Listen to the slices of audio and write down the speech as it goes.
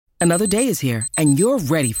Another day is here, and you're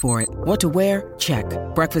ready for it. What to wear? Check.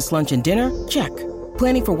 Breakfast, lunch, and dinner? Check.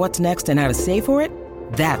 Planning for what's next and how to save for it?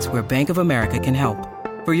 That's where Bank of America can help.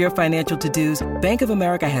 For your financial to-dos, Bank of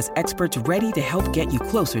America has experts ready to help get you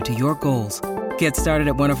closer to your goals. Get started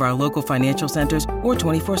at one of our local financial centers or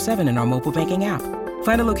 24/7 in our mobile banking app.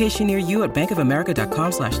 Find a location near you at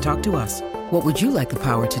bankofamerica.com/talktous. What would you like the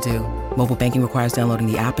power to do? Mobile banking requires downloading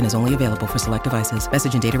the app and is only available for select devices.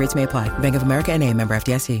 Message and data rates may apply. Bank of America N.A., member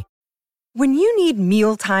FDIC. When you need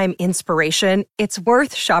mealtime inspiration, it's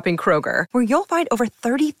worth shopping Kroger, where you'll find over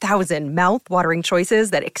 30,000 mouth-watering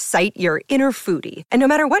choices that excite your inner foodie. And no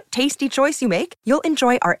matter what tasty choice you make, you'll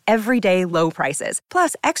enjoy our everyday low prices,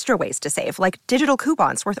 plus extra ways to save, like digital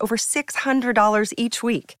coupons worth over $600 each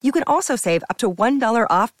week. You can also save up to $1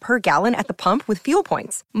 off per gallon at the pump with fuel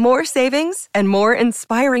points. More savings and more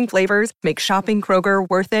inspiring flavors make shopping Kroger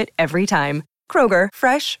worth it every time. Kroger,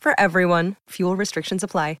 fresh for everyone. Fuel restrictions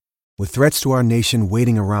apply. With threats to our nation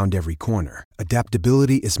waiting around every corner,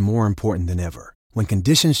 adaptability is more important than ever. When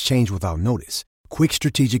conditions change without notice, quick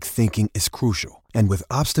strategic thinking is crucial. And with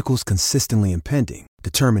obstacles consistently impending,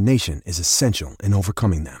 determination is essential in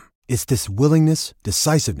overcoming them. It's this willingness,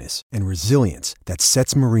 decisiveness, and resilience that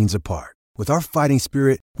sets Marines apart. With our fighting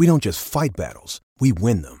spirit, we don't just fight battles, we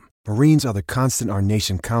win them. Marines are the constant our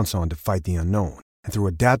nation counts on to fight the unknown. And through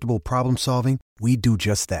adaptable problem solving, we do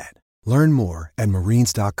just that. Learn more at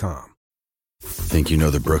marines.com. Think you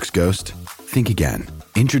know the Brooks Ghost? Think again.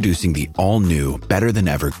 Introducing the all-new,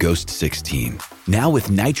 better-than-ever Ghost 16. Now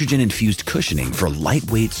with nitrogen-infused cushioning for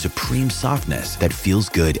lightweight, supreme softness that feels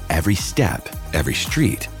good every step, every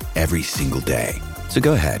street, every single day. So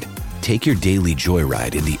go ahead, take your daily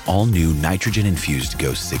joyride in the all-new nitrogen-infused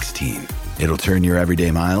Ghost 16. It'll turn your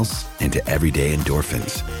everyday miles into everyday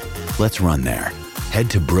endorphins. Let's run there.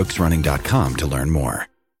 Head to brooksrunning.com to learn more.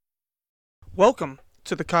 Welcome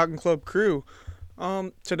to the Cotton Club crew.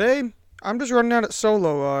 Today I'm just running out it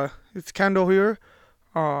solo. It's Kendall here.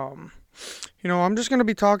 I'm just gonna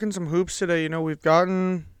be talking some hoops today. We've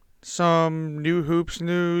gotten some new hoops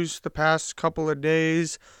news the past couple of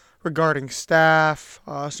days regarding staff,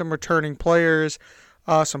 some returning players,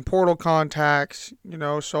 some portal contacts.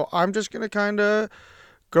 So I'm just gonna kind of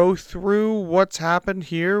go through what's happened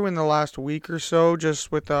here in the last week or so,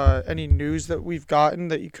 just with any news that we've gotten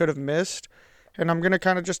that you could have missed. And I'm going to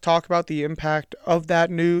kind of just talk about the impact of that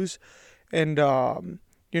news and,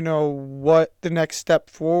 what the next step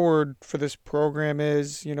forward for this program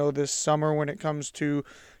is, this summer when it comes to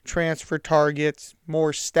transfer targets,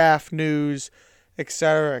 more staff news, et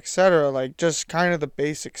cetera, like just kind of the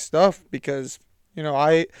basic stuff because,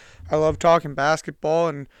 I love talking basketball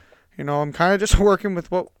and, I'm kind of just working with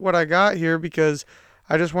what I got here because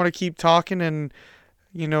I just want to keep talking and,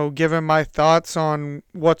 giving my thoughts on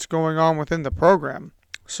what's going on within the program.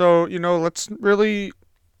 So, let's really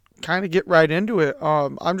kind of get right into it.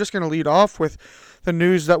 I'm just going to lead off with the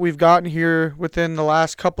news that we've gotten here within the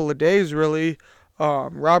last couple of days, really.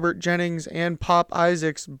 Robert Jennings and Pop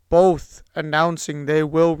Isaacs both announcing they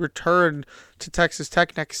will return to Texas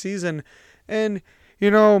Tech next season. And,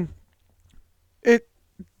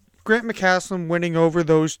 Grant McCasland winning over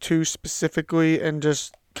those two specifically and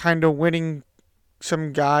just kind of winning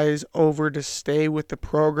some guys over to stay with the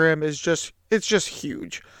program it's just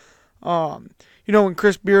huge. When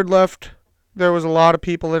Chris Beard left, there was a lot of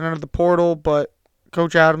people in under the portal, but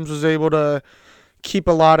Coach Adams was able to keep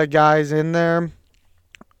a lot of guys in there.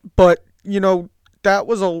 But, that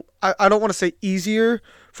was I don't want to say easier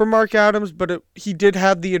for Mark Adams, but he did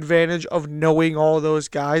have the advantage of knowing all those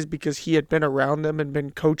guys because he had been around them and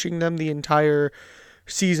been coaching them the entire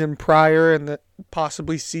season prior and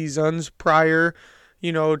possibly seasons prior,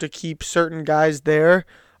 to keep certain guys there.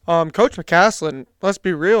 Coach McCasland, let's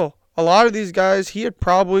be real, a lot of these guys he had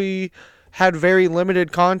probably had very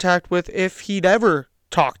limited contact with if he'd ever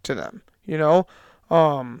talked to them,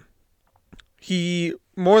 He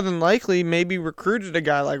more than likely maybe recruited a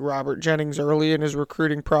guy like Robert Jennings early in his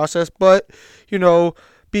recruiting process, but,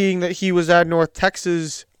 being that he was at North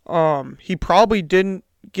Texas, he probably didn't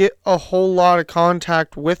get a whole lot of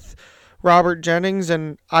contact with Robert Jennings,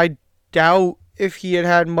 and I doubt if he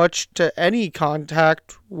had much to any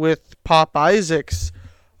contact with Pop Isaacs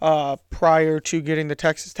prior to getting the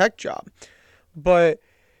Texas Tech job. But,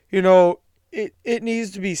 it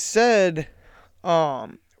needs to be said,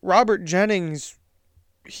 Robert Jennings,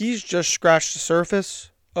 he's just scratched the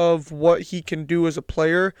surface of what he can do as a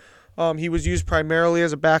player. He was used primarily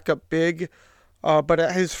as a backup big, but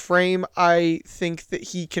at his frame, I think that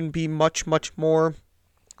he can be much, much more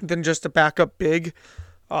than just a backup big.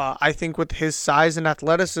 I think with his size and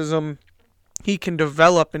athleticism, he can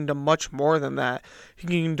develop into much more than that. He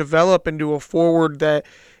can develop into a forward that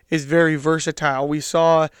is very versatile. We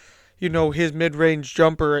saw, his mid-range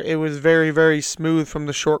jumper. It was very, very smooth from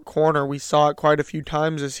the short corner. We saw it quite a few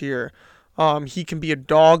times this year. He can be a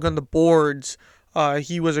dog on the boards.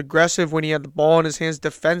 He was aggressive when he had the ball in his hands.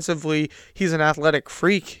 Defensively, he's an athletic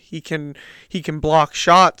freak. He can block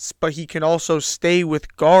shots, but he can also stay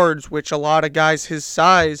with guards, which a lot of guys his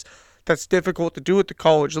size, that's difficult to do at the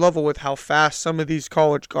college level with how fast some of these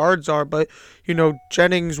college guards are. But,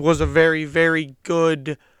 Jennings was a very, very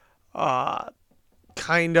good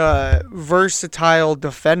kind of versatile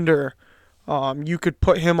defender. You could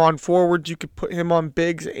put him on forwards, you could put him on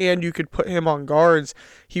bigs, and you could put him on guards.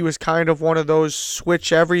 He was kind of one of those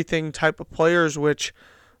switch everything type of players, which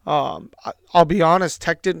I'll be honest,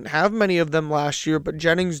 Tech didn't have many of them last year, but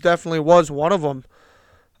Jennings definitely was one of them.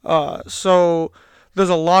 So there's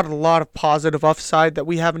a lot of positive upside that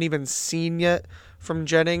we haven't even seen yet from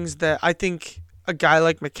Jennings that I think a guy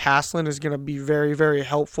like McCaslin is going to be very, very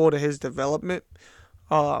helpful to his development.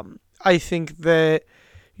 I think that,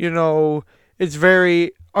 it's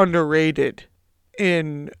very underrated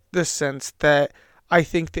in the sense that I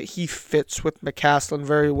think that he fits with McCaslin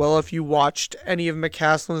very well. If you watched any of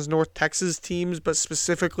McCaslin's North Texas teams, but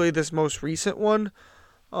specifically this most recent one,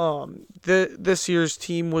 this year's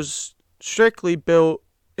team was strictly built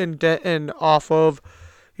in Denton off of,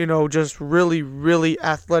 just really, really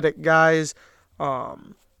athletic guys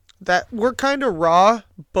that were kind of raw,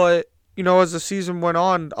 but, as the season went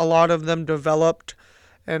on, a lot of them developed,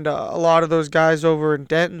 and a lot of those guys over in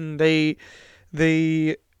Denton, they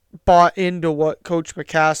bought into what Coach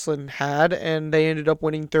McCaslin had, and they ended up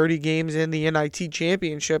winning 30 games in the NIT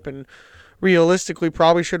championship, and realistically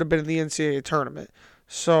probably should have been in the NCAA tournament.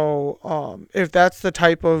 So if that's the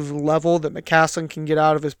type of level that McCaslin can get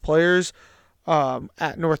out of his players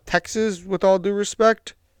at North Texas, with all due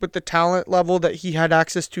respect, with the talent level that he had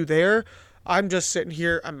access to there, I'm just sitting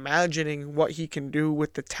here imagining what he can do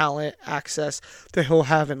with the talent access that he'll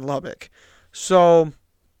have in Lubbock. So,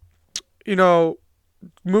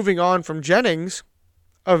 moving on from Jennings,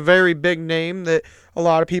 a very big name that a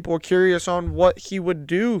lot of people are curious on what he would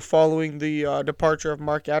do following the departure of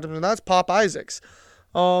Mark Adams, and that's Pop Isaacs.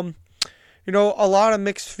 A lot of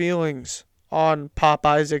mixed feelings on Pop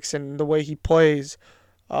Isaacs and the way he plays.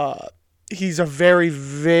 He's a very,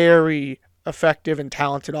 very effective and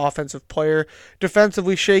talented offensive player.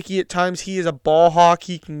 Defensively shaky at times. He is a ball hawk.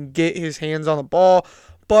 He can get his hands on the ball,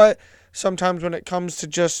 but sometimes when it comes to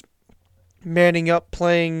just manning up,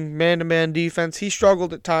 playing man-to-man defense, he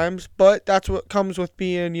struggled at times, but that's what comes with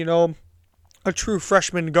being, a true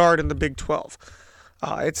freshman guard in the Big 12.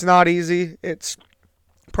 It's not easy. It's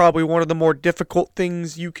probably one of the more difficult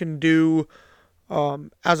things you can do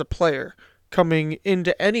as a player. Coming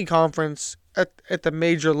into any conference at the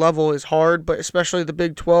major level is hard, but especially the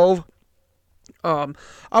Big 12.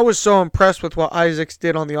 I was so impressed with what Isaacs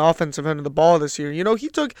did on the offensive end of the ball this year. He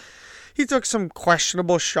took some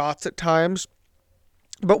questionable shots at times,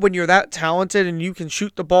 but when you're that talented and you can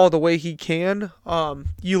shoot the ball the way he can,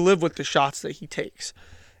 you live with the shots that he takes.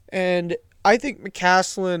 And I think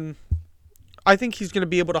McCaslin, he's going to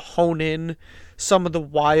be able to hone in some of the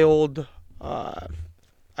wild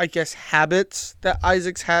habits that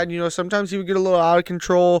Isaacs had. Sometimes he would get a little out of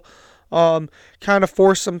control, kind of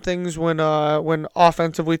force some things when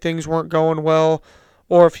offensively things weren't going well,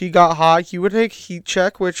 or if he got hot, he would take a heat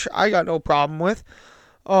check, which I got no problem with.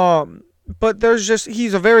 But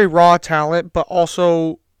he's a very raw talent, but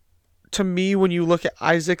also, to me, when you look at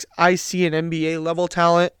Isaacs, I see an NBA level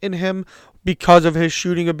talent in him because of his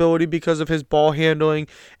shooting ability, because of his ball handling,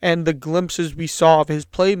 and the glimpses we saw of his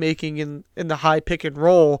playmaking in the high pick and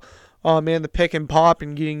roll, and the pick and pop,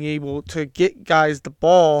 and getting able to get guys the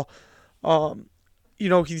ball.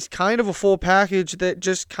 He's kind of a full package that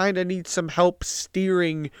just kind of needs some help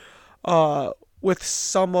steering with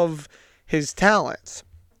some of his talents.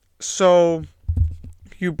 So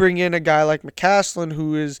you bring in a guy like McCaslin,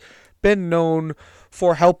 who has been known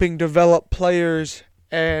for helping develop players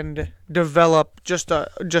and develop just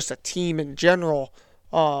a team in general.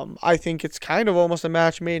 I think it's kind of almost a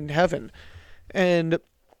match made in heaven. And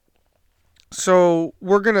so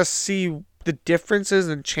we're going to see the differences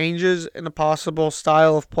and changes in the possible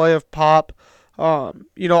style of play of Pop.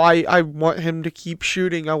 I want him to keep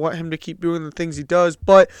shooting. I want him to keep doing the things he does,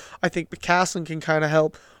 but I think McCaslin can kind of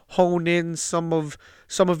help hone in some of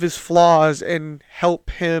his flaws and help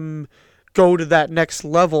him go to that next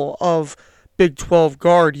level of Big 12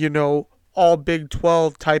 guard, all Big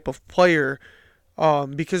 12 type of player,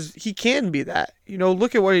 because he can be that.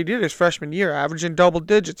 Look at what he did his freshman year, averaging double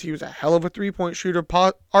digits. He was a hell of a three-point shooter,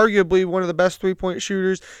 arguably one of the best three-point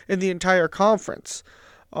shooters in the entire conference.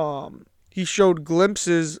 He showed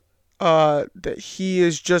glimpses that he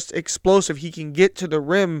is just explosive. He can get to the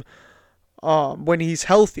rim when he's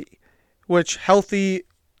healthy, which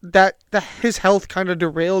his health kind of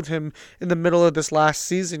derailed him in the middle of this last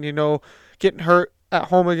season, getting hurt at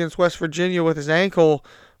home against West Virginia with his ankle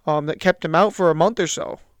that kept him out for a month or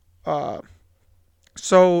so.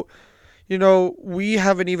 So, we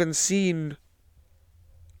haven't even seen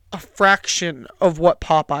a fraction of what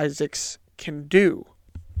Pop Isaacs can do.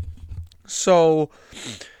 So,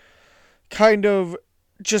 kind of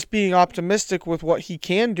just being optimistic with what he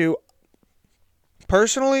can do.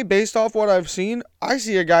 Personally, based off what I've seen, I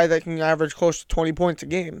see a guy that can average close to 20 points a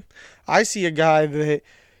game. I see a guy that,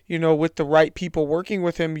 with the right people working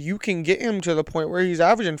with him, you can get him to the point where he's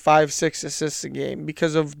averaging 5-6 assists a game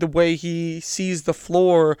because of the way he sees the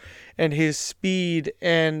floor and his speed.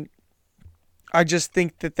 And I just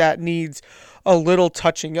think that needs a little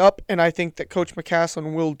touching up, and I think that Coach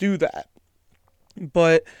McCaslin will do that.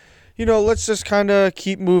 But, let's just kind of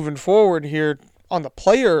keep moving forward here on the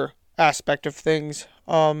player aspect of things.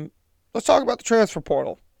 Let's talk about the transfer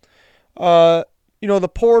portal. The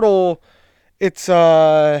portal, it's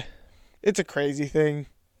a crazy thing.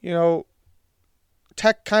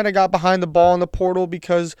 Tech kind of got behind the ball in the portal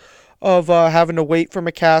because of having to wait for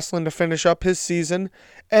McCaslin to finish up his season,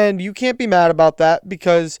 and you can't be mad about that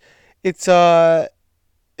because it's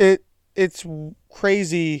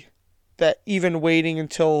crazy that even waiting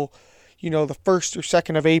until the 1st or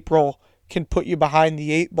 2nd of April can put you behind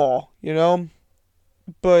the 8 ball,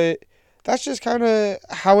 but that's just kind of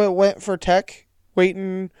how it went for Tech,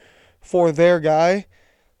 waiting for their guy.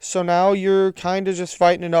 So now you're kind of just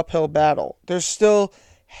fighting an uphill battle. There's still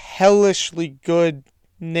hellishly good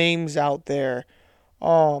names out there.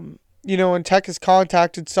 And Tech has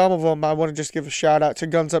contacted some of them. I want to just give a shout out to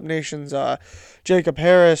Guns Up Nation's Jacob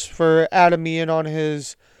Harris for adding me in on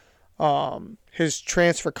his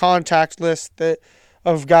transfer contact list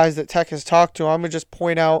of guys that Tech has talked to. I'm going to just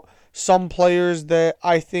point out some players that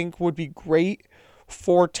I think would be great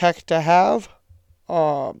for Tech to have.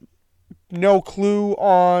 No clue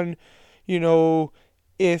on,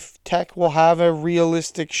 if Tech will have a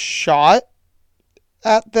realistic shot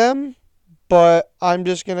at them, but I'm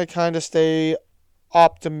just going to kind of stay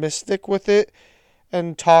optimistic with it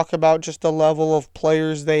and talk about just the level of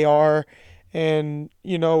players they are and,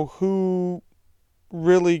 who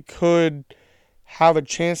really could have a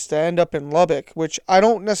chance to end up in Lubbock, which I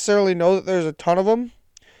don't necessarily know that there's a ton of them.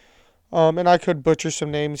 And I could butcher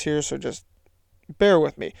some names here, so just bear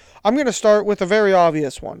with me. I'm going to start with a very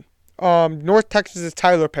obvious one. North Texas'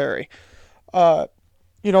 Tyler Perry.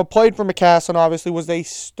 Played for McCaslin, obviously, was a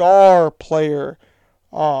star player.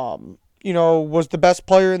 Was the best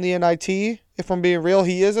player in the NIT, if I'm being real.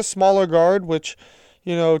 He is a smaller guard, which,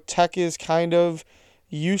 Tech is kind of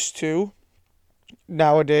used to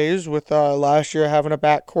nowadays, with last year having a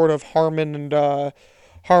backcourt of Harmon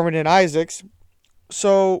and Isaacs.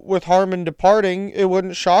 So with Harmon departing, it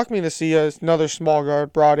wouldn't shock me to see another small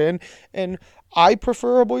guard brought in, and I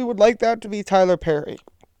preferably would like that to be Tyler Perry.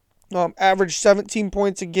 Averaged 17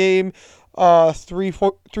 points a game,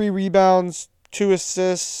 3 rebounds, 2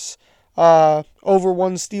 assists, over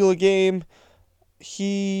 1 steal a game.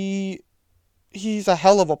 He's a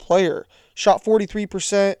hell of a player. Shot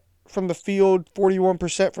 43% from the field,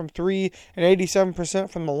 41% from 3, and 87%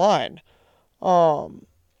 from the line.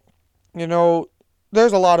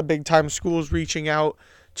 There's a lot of big-time schools reaching out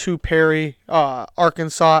to Perry.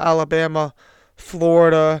 Arkansas, Alabama,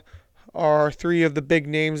 Florida are 3 of the big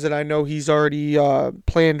names that I know he's already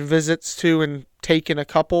planned visits to and taken a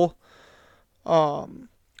couple.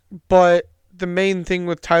 But the main thing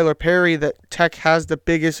with Tyler Perry that Tech has the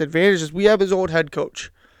biggest advantage is we have his old head coach.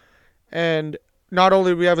 And not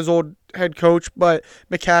only do we have his old head coach, but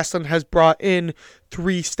McCaslin has brought in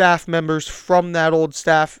 3 staff members from that old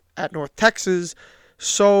staff at North Texas.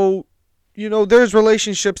 So, there's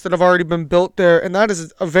relationships that have already been built there, and that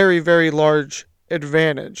is a very, very large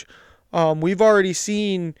advantage. We've already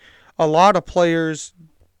seen a lot of players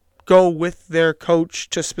go with their coach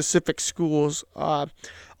to specific schools.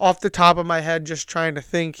 Off the top of my head, just trying to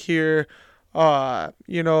think here, what's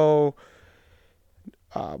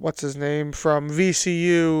his name, from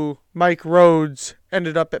VCU, Mike Rhodes,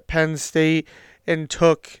 ended up at Penn State and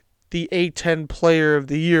took the A10 Player of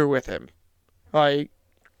the Year with him.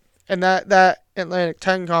 And that Atlantic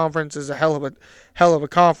 10 conference is a hell of a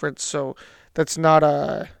conference, so that's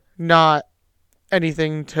not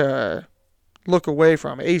anything to look away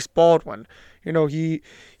from. Ace Baldwin, He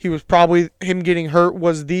was probably, him getting hurt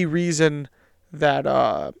was the reason that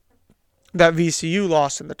that VCU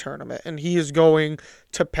lost in the tournament, and he is going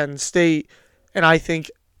to Penn State. And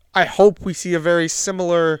I hope we see a very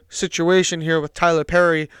similar situation here with Tyler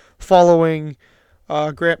Perry following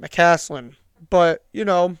Grant McCaslin. But, you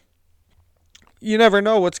never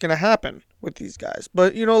know what's going to happen with these guys.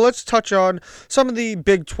 But, let's touch on some of the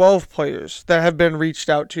Big 12 players that have been reached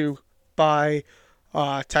out to by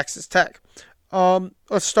Texas Tech.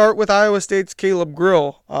 Let's start with Iowa State's Caleb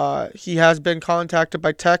Grill. He has been contacted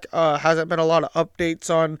by Tech. Hasn't been a lot of updates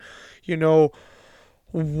on,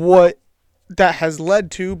 what that has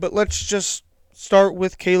led to. But let's just start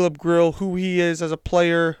with Caleb Grill, who he is as a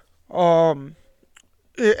player.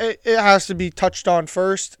 It has to be touched on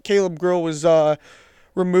first. Caleb Grill was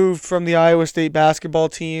removed from the Iowa State basketball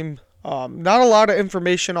team. Not a lot of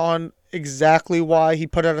information on exactly why. He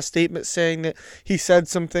put out a statement saying that he said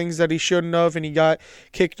some things that he shouldn't have and he got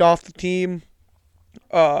kicked off the team.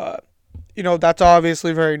 That's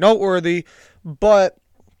obviously very noteworthy. But,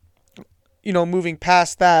 moving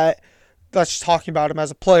past that, that's just talking about him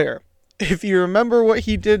as a player. If you remember what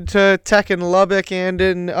he did to Tech in Lubbock and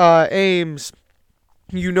in Ames,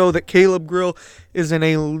 you know that Caleb Grill is an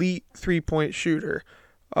elite three-point shooter.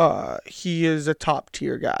 He is a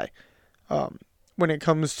top-tier guy. When it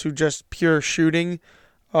comes to just pure shooting,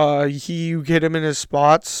 you get him in his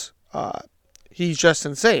spots, he's just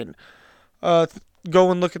insane.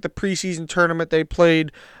 Go and look at the preseason tournament they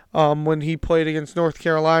played when he played against North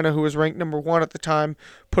Carolina, who was ranked number 1 at the time,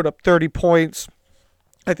 put up 30 points,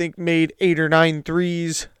 I think made 8 or 9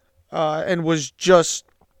 threes, and was just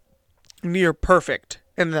near perfect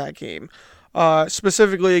in that game.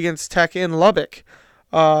 Specifically against Tech in Lubbock,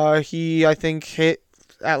 he, I think, hit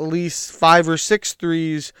at least 5 or 6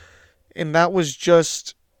 threes, and that was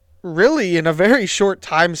just really in a very short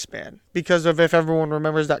time span because of, if everyone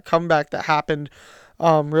remembers, that comeback that happened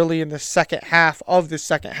really in the second half of the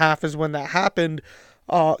second half is when that happened.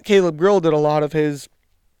 Caleb Grill did a lot of his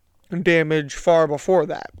damage far before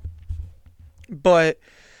that. But,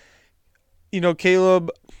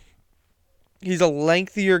 Caleb, he's a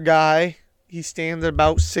lengthier guy. He stands at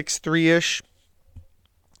about 6'3"-ish.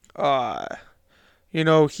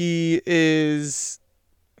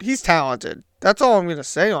 He's talented. That's all I'm going to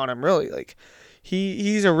say on him, really. Like,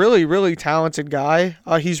 he's a really, really talented guy.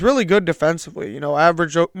 He's really good defensively,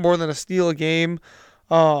 average more than a steal a game.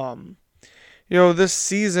 This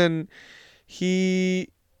season, he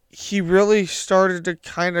really started to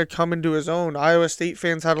kind of come into his own. Iowa State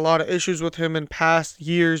fans had a lot of issues with him in past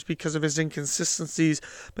years because of his inconsistencies,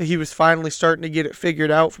 but he was finally starting to get it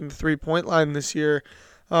figured out from the three-point line this year.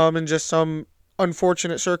 And just some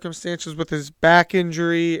unfortunate circumstances with his back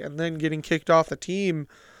injury and then getting kicked off the team.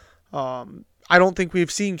 I don't think we've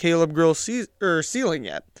seen Caleb Grill ceiling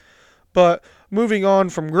yet. But moving on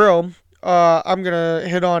from Grill, I'm going to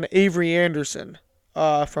hit on Avery Anderson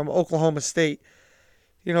from Oklahoma State.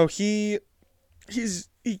 He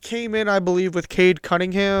came in, I believe, with Cade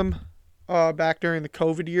Cunningham back during the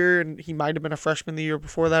COVID year, and he might have been a freshman the year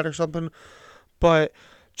before that or something. But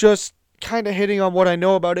just kind of hitting on what I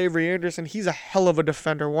know about Avery Anderson, he's a hell of a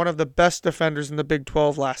defender, one of the best defenders in the Big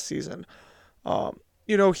 12 last season.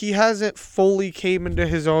 He hasn't fully came into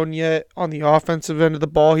his own yet on the offensive end of the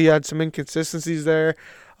ball. He had some inconsistencies there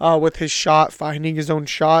with his shot, finding his own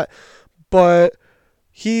shot, but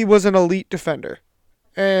he was an elite defender.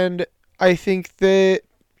 And I think that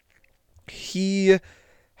he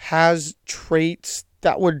has traits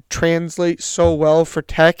that would translate so well for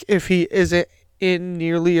Tech if he isn't in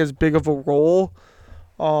nearly as big of a role.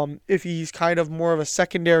 If he's kind of more of a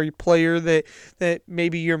secondary player that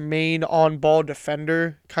maybe your main on-ball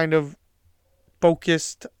defender kind of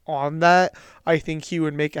focused on that, I think he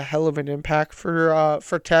would make a hell of an impact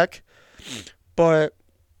for Tech. But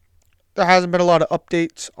there hasn't been a lot of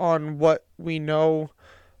updates on what we know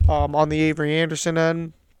on the Avery Anderson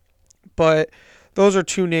end. But those are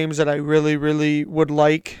two names that I really, really would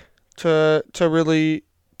like to really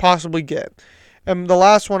possibly get. And the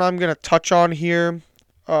last one I'm going to touch on here,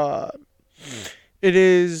 it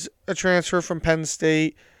is a transfer from Penn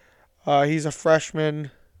State. He's a freshman.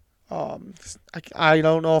 I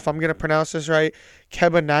don't know if I'm going to pronounce this right.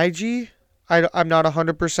 Kebaniji. I'm not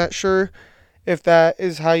 100% sure if that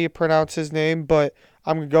is how you pronounce his name, but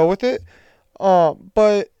I'm going to go with it.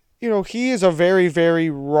 But, he is a very, very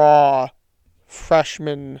raw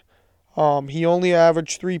freshman. He only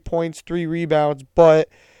averaged 3 points, 3 rebounds, but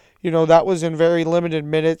that was in very limited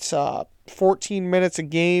minutes, 14 minutes a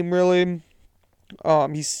game, really.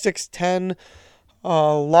 He's 6'10",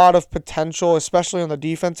 A lot of potential, especially on the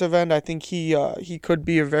defensive end. I think he could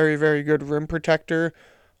be a very, very good rim protector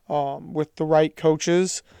with the right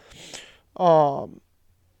coaches.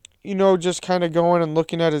 Just kind of going and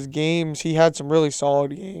looking at his games, he had some really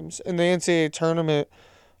solid games. In the NCAA tournament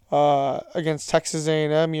against Texas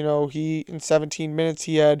A&M, he in 17 minutes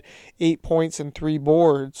he had 8 points and 3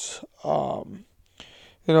 boards. And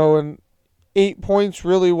 8 points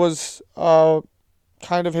really was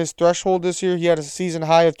kind of his threshold this year. He had a season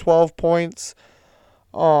high of 12 points.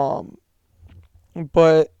 But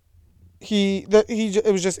it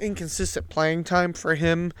was just inconsistent playing time for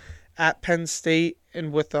him at Penn State,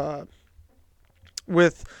 and with a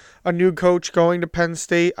new coach going to Penn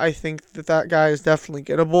State, I think that guy is definitely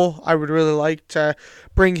gettable. I would really like to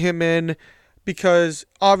bring him in because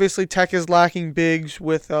obviously Tech is lacking bigs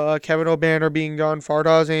with Kevin O'Banner being gone,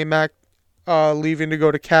 Fardaz Amack leaving to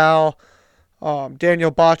go to Cal,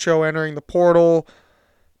 Daniel Bacho entering the portal.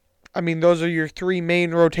 I mean, those are your 3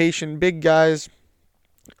 main rotation big guys,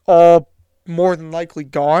 all more than likely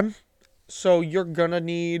gone. So you're gonna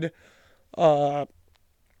need to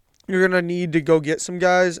go get some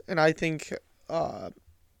guys, and I think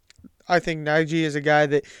Nagy is a guy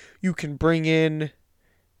that you can bring in,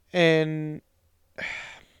 and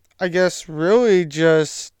I guess really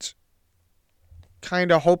just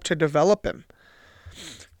kind of hope to develop him.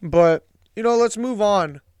 But let's move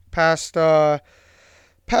on past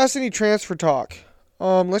any transfer talk.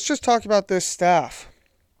 Let's just talk about this staff.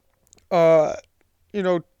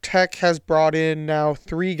 Tech has brought in now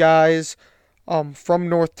 3 guys from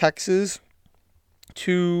North Texas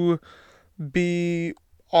to be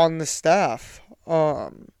on the staff.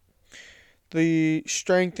 The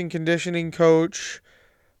strength and conditioning coach,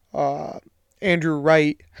 Andrew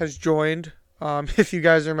Wright, has joined. If you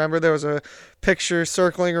guys remember, there was a picture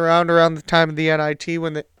circling around the time of the NIT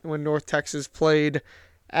when North Texas played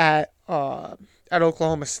at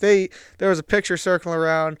Oklahoma State. There was a picture circling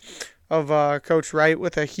around of Coach Wright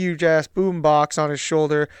with a huge-ass boombox on his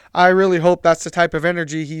shoulder. I really hope that's the type of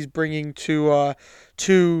energy he's bringing to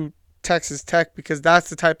Texas Tech, because that's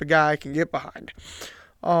the type of guy I can get behind.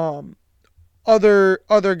 Other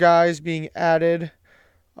guys being added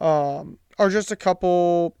are just a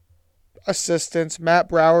couple assistants. Matt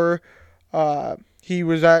Brower, he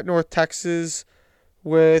was at North Texas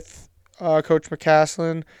with Coach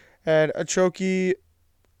McCaslin, and Achoki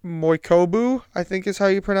Moikobu, I think is how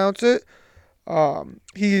you pronounce it.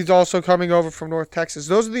 He's also coming over from North Texas.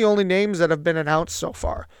 Those are the only names that have been announced so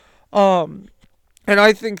far. And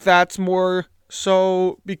I think that's more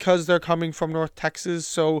so because they're coming from North Texas,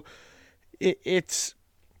 so it's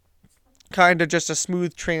kind of just a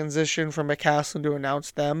smooth transition for McCaslin to announce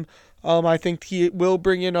them. I think he will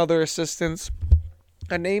bring in other assistants.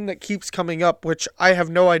 A name that keeps coming up, which I have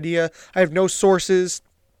no idea. I have no sources.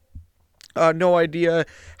 No idea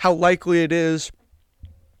how likely it is,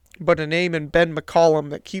 but a name in Ben McCollum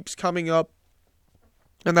that keeps coming up,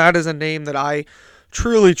 and that is a name that I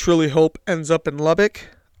truly, truly hope ends up in Lubbock.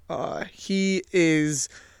 He is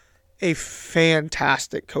a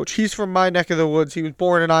fantastic coach. He's from my neck of the woods. He was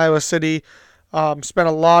born in Iowa City, spent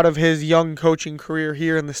a lot of his young coaching career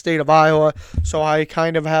here in the state of Iowa, so I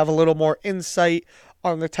kind of have a little more insight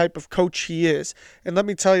on the type of coach he is. And let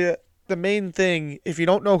me tell you, the main thing, if you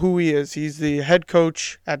don't know who he is, he's the head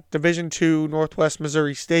coach at Division II Northwest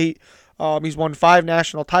Missouri State. He's won 5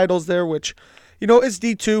 national titles there, which, it's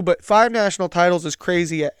D2, but 5 national titles is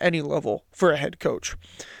crazy at any level for a head coach.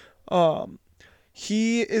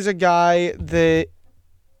 He is a guy that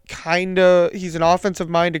he's an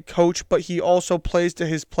offensive-minded coach, but he also plays to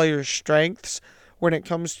his players' strengths when it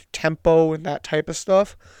comes to tempo and that type of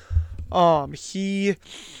stuff. How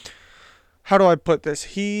do I put this?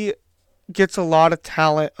 He gets a lot of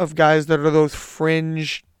talent of guys that are those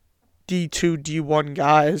fringe D2, D1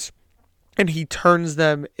 guys, and he turns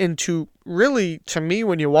them into, really, to me,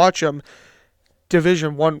 when you watch them,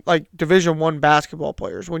 Division One basketball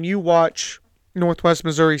players. When you watch Northwest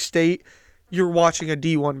Missouri State, you're watching a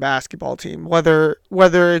D1 basketball team. Whether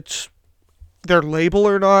it's their label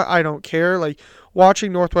or not, I don't care. Like,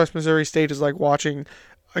 watching Northwest Missouri State is like watching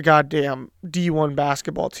a goddamn D1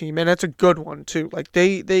 basketball team, and it's a good one too. Like,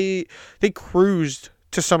 they cruised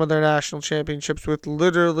to some of their national championships with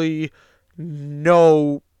literally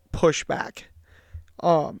no pushback.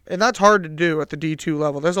 And that's hard to do at the D2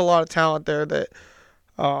 level. There's a lot of talent there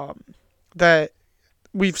that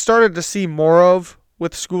we've started to see more of,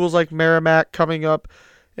 with schools like Merrimack coming up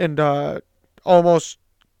and almost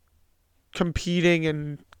competing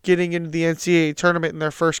and getting into the NCAA tournament in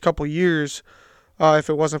their first couple years, if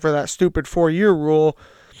it wasn't for that stupid 4-year rule.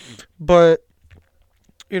 But,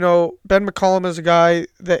 Ben McCollum is a guy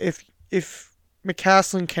that if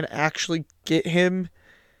McCaslin can actually get him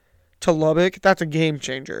to Lubbock, that's a game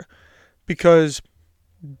changer, because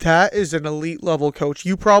that is an elite level coach.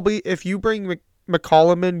 If you bring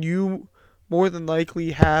McCollum in, you more than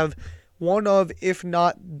likely have one of, if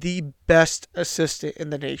not the best assistant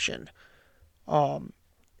in the nation.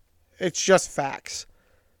 It's just facts.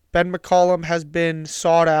 Ben McCollum has been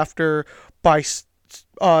sought after by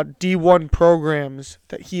D1 programs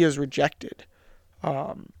that he has rejected.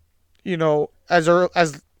 As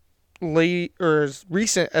late or as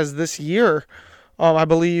recent as this year, I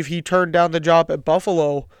believe he turned down the job at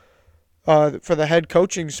Buffalo for the head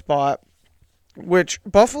coaching spot, which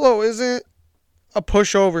Buffalo isn't a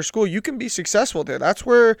pushover school. You can be successful there. That's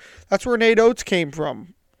where Nate Oates came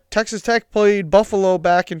from. Texas Tech played Buffalo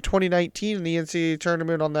back in 2019 in the NCAA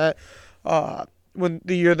tournament on that when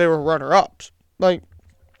the year they were runner-ups. Like,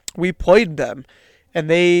 we played them,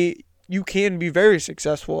 and you can be very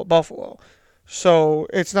successful at Buffalo. So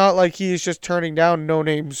it's not like he's just turning down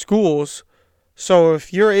no-name schools. So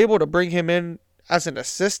if you're able to bring him in as an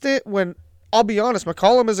assistant, when, I'll be honest,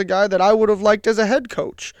 McCollum is a guy that I would have liked as a head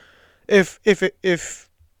coach if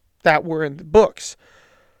that were in the books.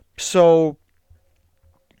 So,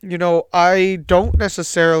 I don't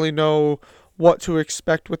necessarily know what to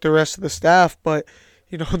expect with the rest of the staff, but,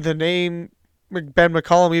 the name Ben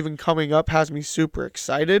McCollum even coming up has me super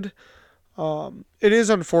excited. It is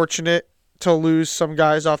unfortunate to lose some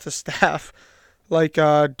guys off the staff, like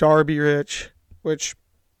Darby Rich, which,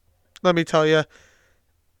 let me tell you,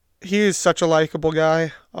 he is such a likable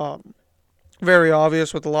guy. Very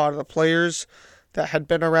obvious with a lot of the players that had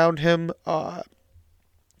been around him.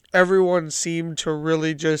 Everyone seemed to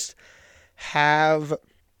really just have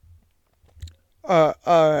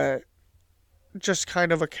just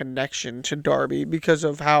kind of a connection to Darby because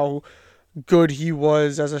of how good he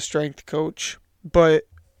was as a strength coach. But,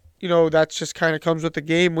 that's just kind of comes with the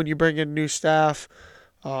game when you bring in new staff.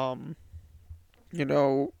 Those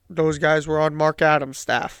guys were on Mark Adams'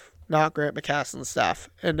 staff, not Grant McCaslin's staff.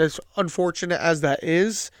 And as unfortunate as that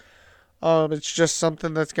is, it's just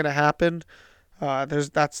something that's going to happen.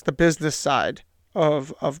 That's the business side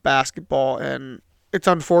of basketball, and it's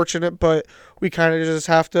unfortunate, but we kind of just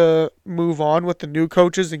have to move on with the new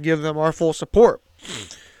coaches and give them our full support.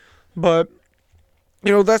 But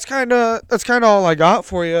that's kind of all I got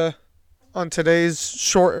for you on today's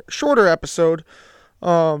shorter episode.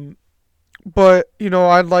 But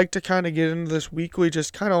I'd like to kind of get into this weekly,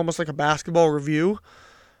 just kind of almost like a basketball review,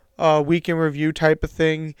 week in review type of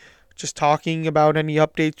thing. Just talking about any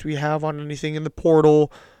updates we have on anything in the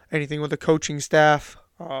portal, anything with the coaching staff,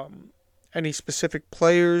 any specific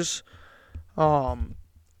players. I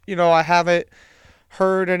haven't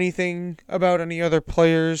heard anything about any other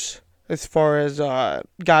players as far as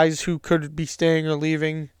guys who could be staying or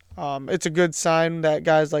leaving. It's a good sign that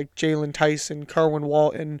guys like Jalen Tyson, Kerwin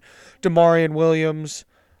Walton, Damarian Williams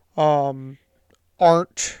aren't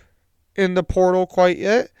in the portal quite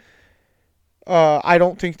yet. I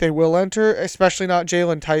don't think they will enter, especially not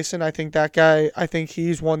Jalen Tyson. I think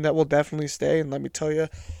he's one that will definitely stay. And let me tell you,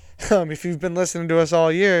 if you've been listening to us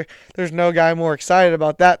all year, there's no guy more excited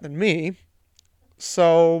about that than me.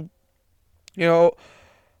 So,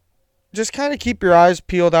 just kind of keep your eyes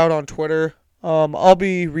peeled out on Twitter. I'll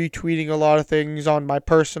be retweeting a lot of things on my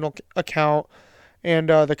personal account and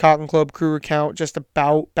the Cotton Club Crew account just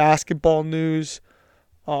about basketball news.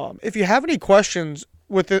 If you have any questions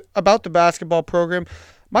about the basketball program,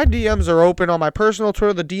 my DMs are open on my personal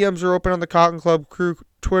Twitter. The DMs are open on the Cotton Club Crew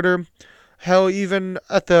Twitter. Hell, even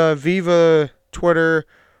at the Viva Twitter,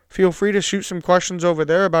 feel free to shoot some questions over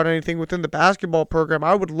there about anything within the basketball program.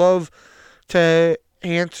 I would love to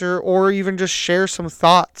answer or even just share some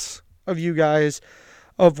thoughts of you guys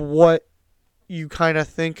of what you kind of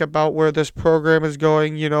think about where this program is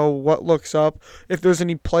going, what looks up. If there's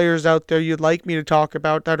any players out there you'd like me to talk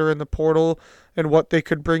about that are in the portal and what they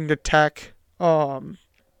could bring to Tech.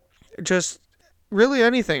 Just really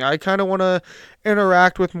anything. I kind of want to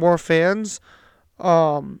interact with more fans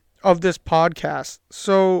of this podcast.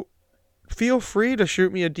 So feel free to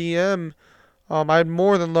shoot me a DM. I'd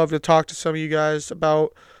more than love to talk to some of you guys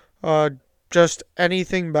about just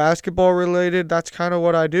anything basketball related. That's kind of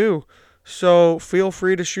what I do. So feel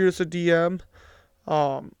free to shoot us a DM.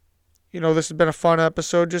 This has been a fun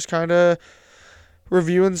episode, just kind of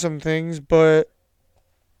reviewing some things. But,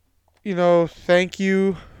 thank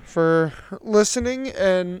you for listening.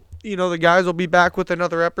 And, the guys will be back with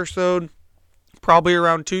another episode probably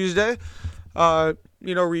around Tuesday.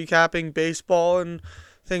 Recapping baseball and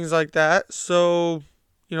things like that. So,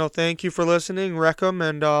 thank you for listening. Wreck 'em,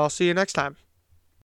 and I'll see you next time.